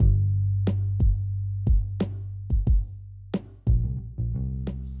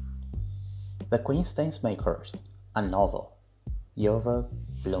The Coincidence Makers, a novel. Yuval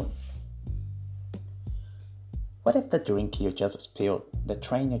Bloom. What if the drink you just spilled, the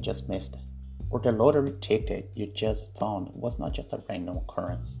train you just missed, or the lottery ticket you just found was not just a random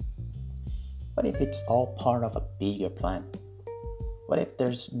occurrence? What if it's all part of a bigger plan? What if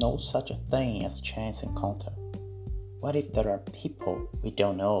there's no such a thing as chance encounter? What if there are people we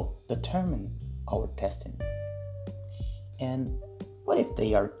don't know determine our destiny? And what if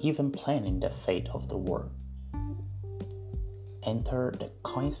they are even planning the fate of the world? Enter the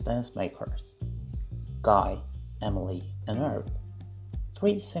Coincidence Makers. Guy, Emily, and Herb.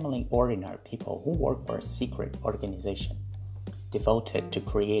 Three seemingly ordinary people who work for a secret organization devoted to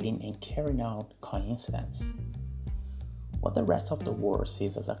creating and carrying out coincidence. What the rest of the world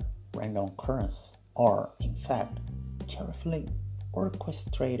sees as a random occurrence are, in fact, carefully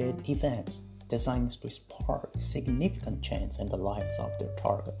orchestrated events designed to spark significant change in the lives of their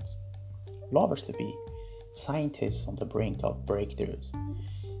targets. Lovers-to-be, scientists on the brink of breakthroughs,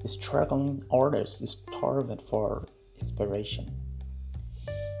 struggling artists starved for inspiration.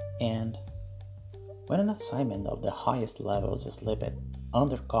 And when an assignment of the highest levels is slipped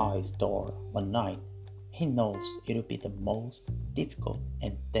under Guy's door one night, he knows it will be the most difficult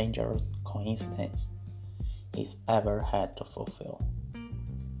and dangerous coincidence he's ever had to fulfill.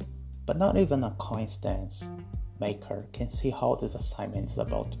 But not even a coincidence maker can see how this assignment is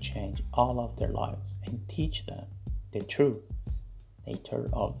about to change all of their lives and teach them the true nature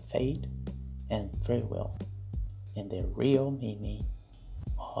of fate and free will and the real meaning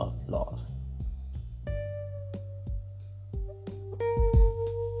of love.